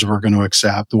behaviors we're going to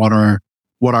accept? What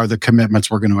are the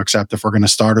commitments we're going to accept? If we're going to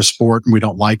start a sport and we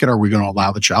don't like it, are we going to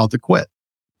allow the child to quit?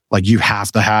 Like, you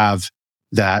have to have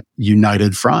that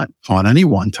united front on any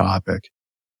one topic.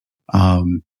 I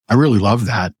really love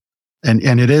that. And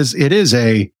it is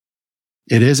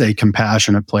a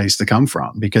compassionate place to come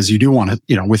from, because you do want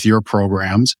to, with your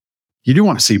programs, you do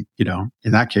want to see,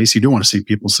 in that case, you do want to see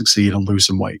people succeed and lose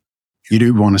some weight. You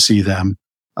do want to see them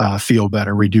feel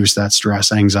better, reduce that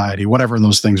stress, anxiety, whatever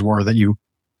those things were that you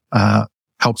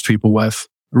helped people with.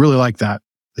 I really like that,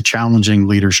 the challenging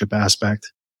leadership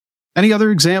aspect. Any other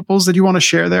examples that you want to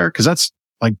share there? Because that's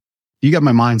like, you got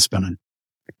my mind spinning.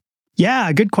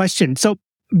 Yeah, good question. So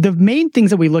the main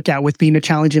things that we look at with being a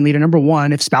challenging leader, number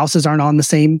one, if spouses aren't on the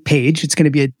same page, it's going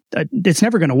to be it's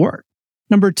never going to work.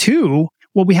 Number two,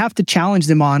 what we have to challenge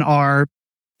them on are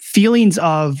feelings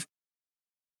of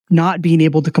not being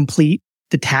able to complete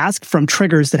the task from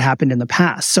triggers that happened in the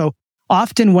past. So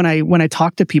often when I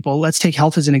talk to people, let's take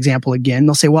health as an example again,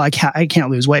 they'll say, well, I can't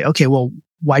lose weight. Okay, well,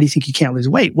 why do you think you can't lose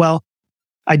weight? Well,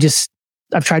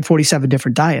 I've tried 47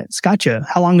 different diets. Gotcha.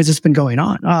 How long has this been going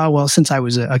on? Well, since I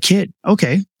was a kid.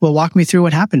 Okay. Well, walk me through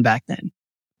what happened back then.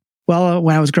 Well,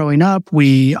 when I was growing up,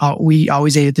 we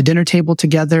always ate at the dinner table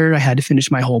together. I had to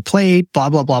finish my whole plate, blah,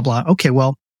 blah, blah, blah. Okay.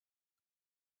 Well,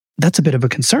 that's a bit of a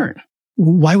concern.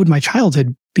 Why would my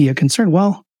childhood be a concern?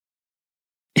 Well,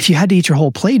 if you had to eat your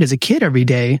whole plate as a kid every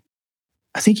day,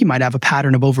 I think you might have a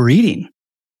pattern of overeating.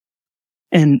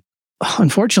 And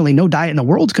unfortunately, no diet in the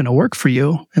world is going to work for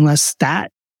you unless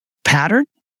that pattern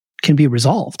can be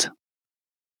resolved.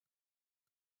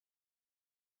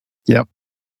 Yep.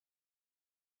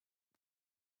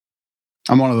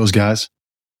 I'm one of those guys.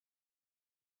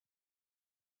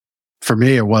 For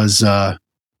me, it was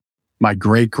my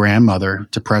great-grandmother,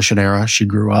 Depression era. She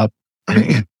grew up.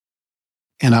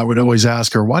 And I would always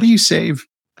ask her, why do you save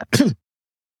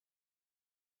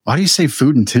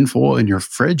food in tinfoil in your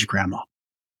fridge, Grandma?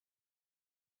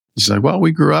 She's like, well,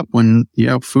 we grew up when,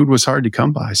 food was hard to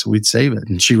come by, so we'd save it.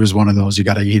 And she was one of those, you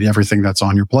got to eat everything that's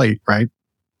on your plate, right?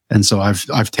 And so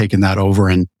I've taken that over,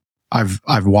 and I've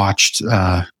watched,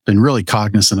 been really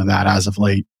cognizant of that as of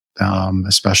late,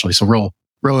 especially. So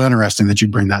real interesting that you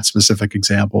bring that specific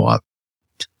example up.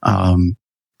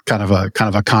 Kind of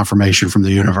a confirmation from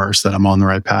the universe that I'm on the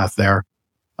right path there,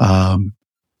 on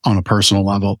a personal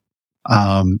level.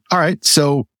 All right.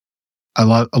 So I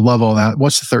love all that.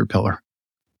 What's the third pillar?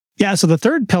 Yeah. So the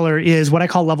third pillar is what I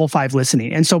call level 5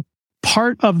 listening. And so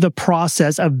part of the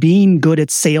process of being good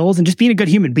at sales and just being a good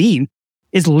human being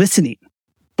is listening.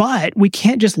 But we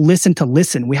can't just listen to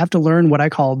listen. We have to learn what I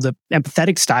call the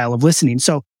empathetic style of listening.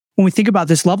 So when we think about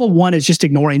this, level 1 is just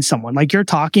ignoring someone. Like, you're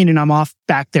talking and I'm off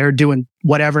back there doing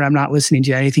whatever, and I'm not listening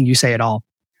to anything you say at all.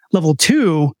 Level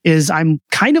 2 is I'm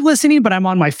kind of listening, but I'm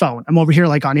on my phone. I'm over here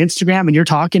like on Instagram and you're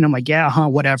talking. I'm like, yeah,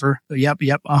 whatever. Yep,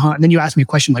 And then you ask me a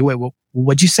question like, wait,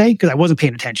 what'd you say? Because I wasn't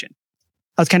paying attention.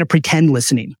 I was kind of pretend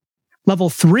listening. Level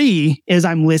 3 is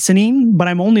I'm listening, but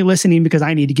I'm only listening because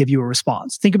I need to give you a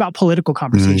response. Think about political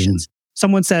conversations.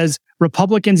 Someone says,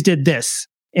 Republicans did this.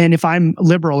 And if I'm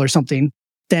liberal or something,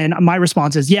 then my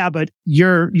response is, yeah, but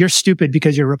you're stupid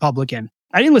because you're Republican.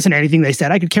 I didn't listen to anything they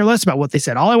said. I could care less about what they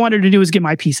said. All I wanted to do was get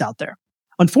my piece out there.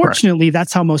 Unfortunately,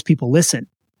 That's how most people listen.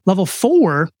 Level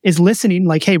 4 is listening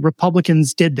like, hey,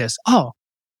 Republicans did this. Oh,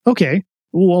 okay.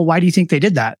 Well, why do you think they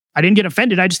did that? I didn't get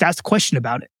offended. I just asked a question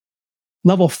about it.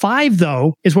 Level 5,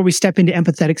 though, is where we step into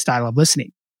empathetic style of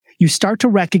listening. You start to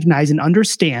recognize and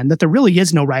understand that there really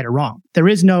is no right or wrong. There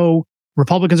is no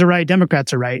Republicans are right,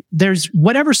 Democrats are right. There's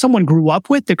whatever someone grew up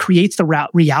with that creates the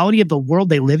reality of the world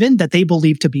they live in that they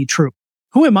believe to be true.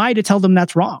 Who am I to tell them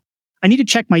that's wrong? I need to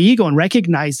check my ego and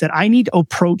recognize that I need to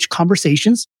approach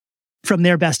conversations from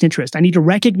their best interest. I need to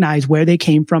recognize where they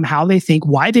came from, how they think,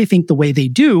 why they think the way they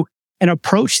do, and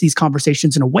approach these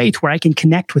conversations in a way to where I can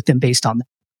connect with them based on that.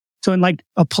 So in like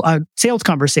a sales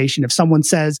conversation, if someone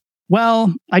says,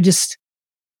 well, I just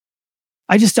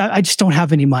don't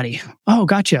have any money. Oh,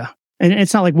 gotcha. And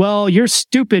it's not like, well, you're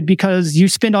stupid because you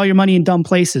spend all your money in dumb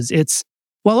places. It's,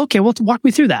 well, okay, well, walk me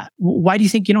through that. Why do you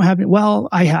think you don't have it? Well,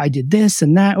 I did this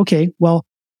and that. Okay, well,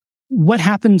 what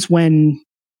happens when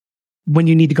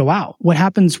you need to go out? What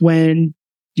happens when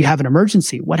you have an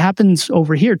emergency? What happens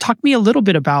over here? Talk to me a little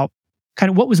bit about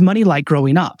kind of what was money like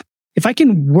growing up. If I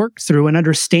can work through and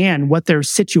understand what their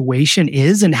situation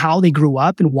is and how they grew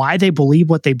up and why they believe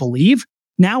what they believe,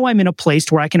 now I'm in a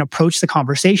place where I can approach the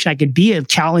conversation. I can be a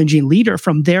challenging leader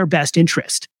from their best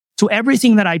interest. So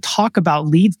everything that I talk about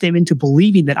leads them into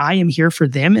believing that I am here for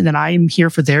them and that I am here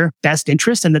for their best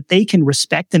interest and that they can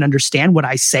respect and understand what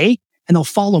I say and they'll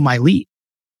follow my lead.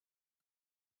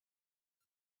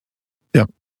 Yep.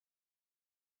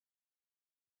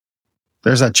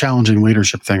 There's that challenging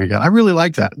leadership thing again. I really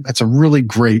like that. That's a really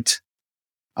great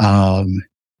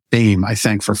theme, I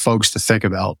think, for folks to think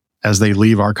about as they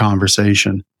leave our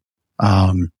conversation.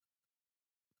 And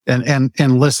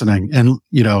listening. And,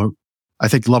 you know, I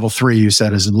think level 3 you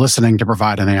said is listening to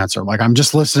provide an answer. Like I'm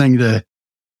just listening to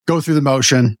go through the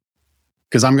motion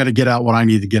because I'm going to get out what I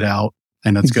need to get out.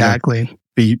 And it's exactly going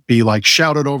to be like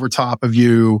shouted over top of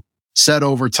you, said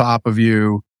over top of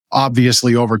you,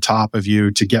 obviously over top of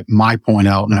you to get my point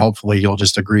out. And hopefully you'll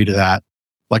just agree to that.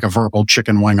 Like a verbal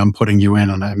chicken wing I'm putting you in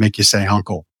and I make you say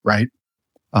uncle, right?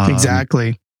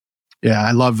 Exactly. Yeah.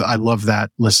 I love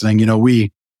that listening. You know,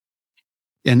 we,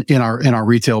 in our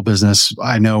retail business,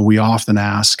 I know we often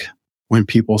ask when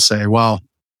people say, well,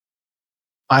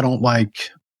 I don't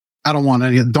want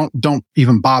any, don't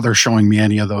even bother showing me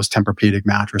any of those Tempur-Pedic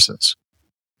mattresses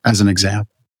as an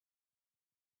example.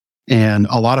 And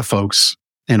a lot of folks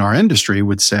in our industry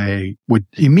would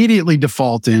immediately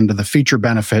default into the feature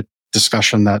benefit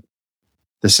discussion that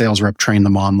the sales rep trained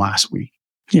them on last week.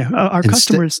 Yeah.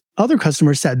 Other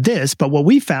customers said this, but what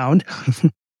we found.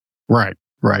 Right.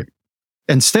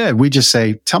 Instead, we just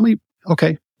say, tell me,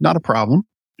 okay, not a problem.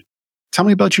 Tell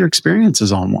me about your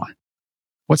experiences on one.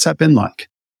 What's that been like?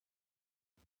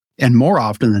 And more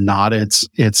often than not, it's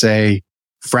a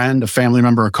friend, a family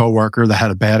member, a coworker that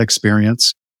had a bad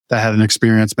experience, that had an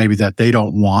experience maybe that they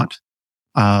don't want,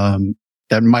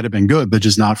 that might have been good, but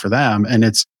just not for them. And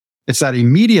it's that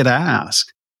immediate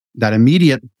ask, that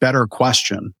immediate better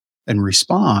question and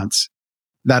response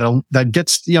that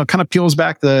gets, kind of peels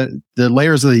back the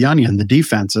layers of the onion, the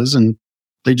defenses, and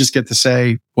they just get to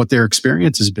say what their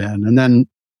experience has been. And then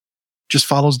just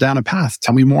follows down a path.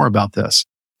 Tell me more about this.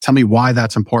 Tell me why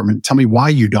that's important. Tell me why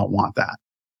you don't want that.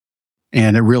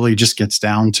 And it really just gets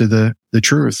down to the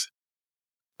truth.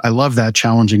 I love that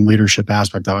challenging leadership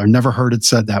aspect, though. I've never heard it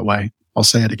said that way. I'll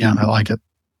say it again. I like it.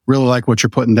 Really like what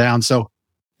you're putting down. So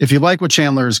if you like what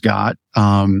Chandler's got,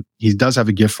 he does have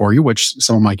a gift for you, which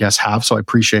some of my guests have. So I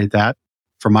appreciate that.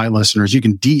 For my listeners, you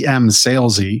can DM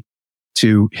Salesy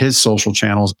to his social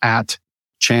channels at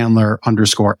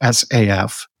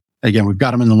Chandler_SAF. Again, we've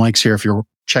got them in the links here if you're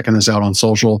checking this out on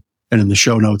social and in the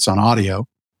show notes on audio,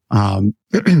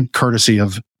 courtesy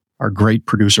of our great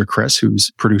producer, Chris, who's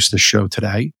produced the show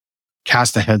today.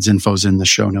 Cast Ahead's info's in the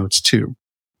show notes too.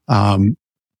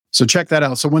 So check that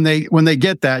out. So when they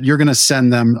get that, you're going to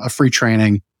send them a free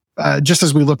training. Just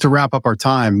as we look to wrap up our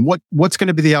time, what's going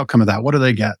to be the outcome of that? What do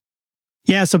they get?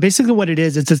 Yeah. So basically what it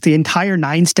is, it's just the entire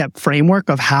 9-step framework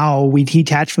of how we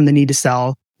detach from the need to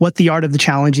sell, what the art of the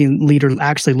challenging leader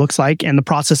actually looks like, and the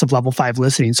process of level 5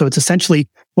 listening. So it's essentially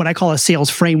what I call a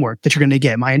sales framework that you're going to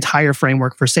get, my entire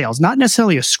framework for sales, not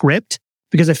necessarily a script,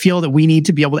 because I feel that we need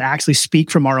to be able to actually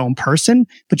speak from our own person,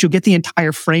 but you'll get the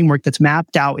entire framework that's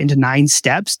mapped out into 9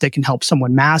 steps that can help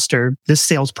someone master this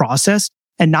sales process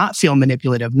and not feel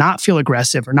manipulative, not feel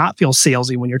aggressive, or not feel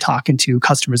salesy when you're talking to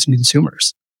customers and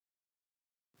consumers.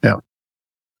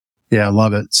 Yeah, I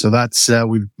love it. So that's,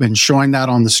 we've been showing that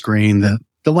on the screen.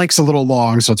 The link's a little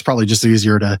long, so it's probably just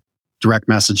easier to direct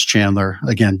message Chandler.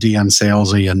 Again, DM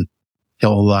Salesy, and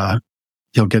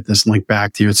he'll get this link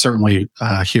back to you. It's certainly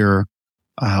here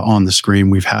on the screen.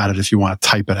 We've had it. If you want to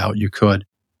type it out, you could.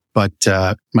 But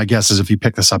my guess is if you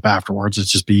pick this up afterwards, it's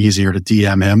just be easier to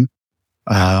DM him.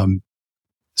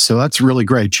 So that's really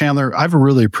great. Chandler, I've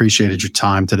really appreciated your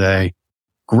time today.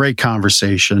 Great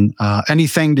conversation.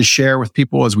 Anything to share with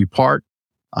people as we part?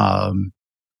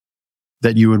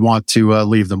 that you would want to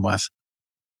leave them with?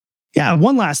 Yeah,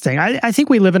 one last thing. I think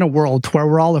we live in a world where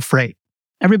we're all afraid.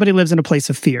 Everybody lives in a place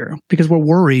of fear because we're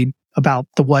worried about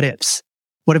the what ifs.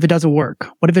 What if it doesn't work?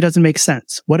 What if it doesn't make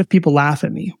sense? What if people laugh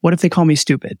at me? What if they call me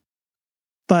stupid?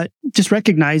 But just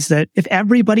recognize that if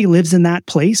everybody lives in that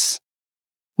place,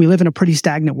 we live in a pretty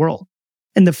stagnant world.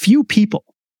 And the few people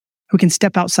who can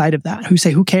step outside of that, who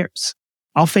say, who cares?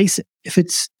 I'll face it. If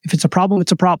it's a problem,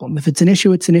 it's a problem. If it's an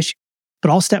issue, it's an issue. But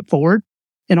I'll step forward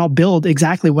and I'll build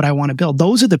exactly what I want to build.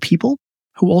 Those are the people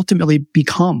who ultimately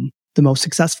become the most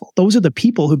successful. Those are the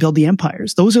people who build the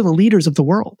empires. Those are the leaders of the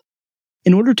world.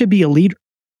 In order to be a leader,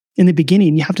 in the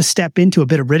beginning, you have to step into a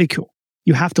bit of ridicule.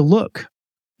 You have to look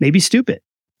maybe stupid.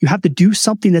 You have to do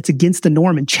something that's against the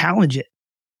norm and challenge it.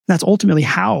 That's ultimately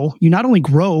how you not only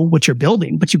grow what you're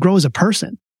building, but you grow as a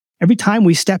person. Every time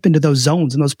we step into those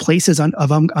zones and those places of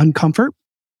uncomfort,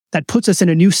 that puts us in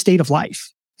a new state of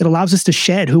life. It allows us to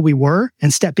shed who we were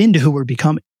and step into who we're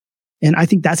becoming. And I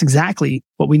think that's exactly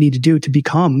what we need to do to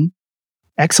become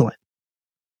excellent.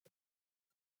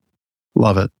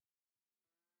 Love it.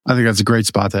 I think that's a great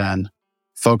spot to end.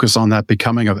 Focus on that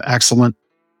becoming of excellent.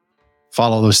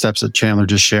 Follow those steps that Chandler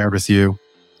just shared with you.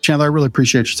 Chandler, I really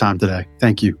appreciate your time today.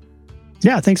 Thank you.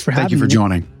 Yeah, thanks for having me. Thank you for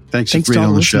joining. Thanks for being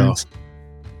on the show.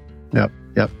 Yep.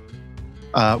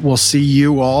 We'll see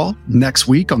you all next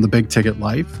week on The Big Ticket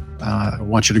Life. I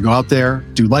want you to go out there,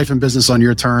 do life and business on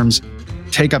your terms,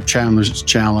 take up Chandler's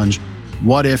challenge.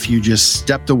 What if you just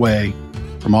stepped away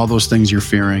from all those things you're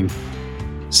fearing,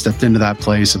 stepped into that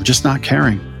place of just not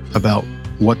caring about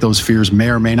what those fears may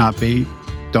or may not be?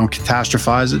 Don't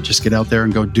catastrophize it. Just get out there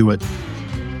and go do it.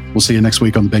 We'll see you next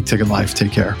week on Big Ticket Life.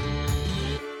 Take care.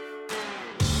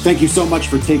 Thank you so much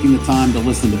for taking the time to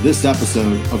listen to this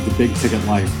episode of The Big Ticket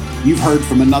Life. You've heard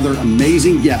from another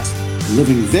amazing guest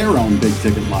living their own big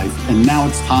ticket life, and now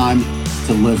it's time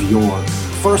to live yours.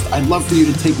 First, I'd love for you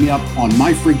to take me up on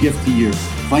my free gift to you.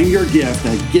 Claim your gift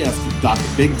at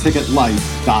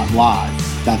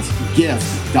gift.thebigticketlife.live. That's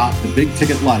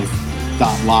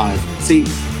gift.thebigticketlife.live. See,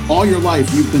 all your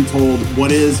life you've been told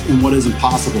what is and what isn't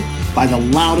possible by the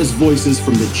loudest voices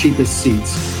from the cheapest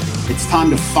seats. It's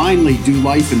time to finally do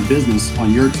life and business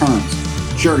on your terms.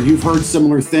 Sure, you've heard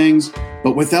similar things,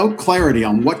 but without clarity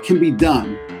on what can be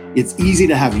done, it's easy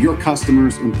to have your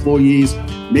customers, employees,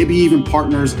 maybe even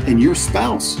partners, and your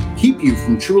spouse keep you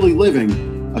from truly living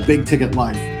a big ticket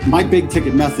life. My big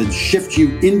ticket methods shift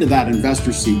you into that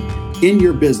investor seat in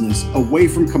your business, away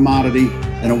from commodity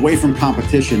and away from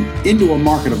competition, into a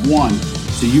market of one,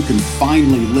 so you can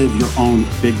finally live your own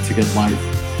big ticket life.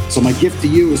 So my gift to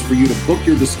you is for you to book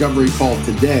your discovery call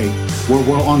today, where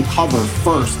we'll uncover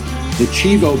first the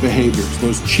Chivo behaviors,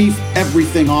 those chief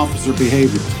everything officer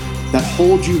behaviors that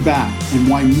hold you back and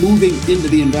why moving into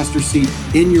the investor seat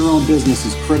in your own business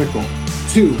is critical.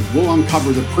 2, we'll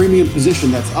uncover the premium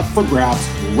position that's up for grabs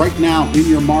right now in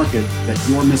your market that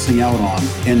you're missing out on.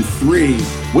 And 3,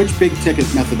 which big ticket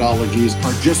methodologies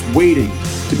are just waiting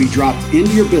to be dropped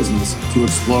into your business to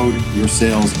explode your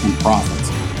sales and profits.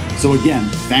 So again,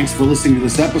 thanks for listening to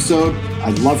this episode.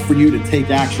 I'd love for you to take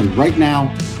action right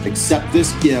now, accept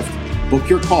this gift, book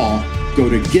your call, go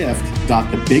to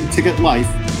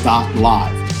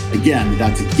gift.thebigticketlife.live. Again,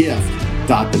 that's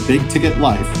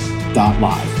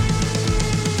gift.thebigticketlife.live.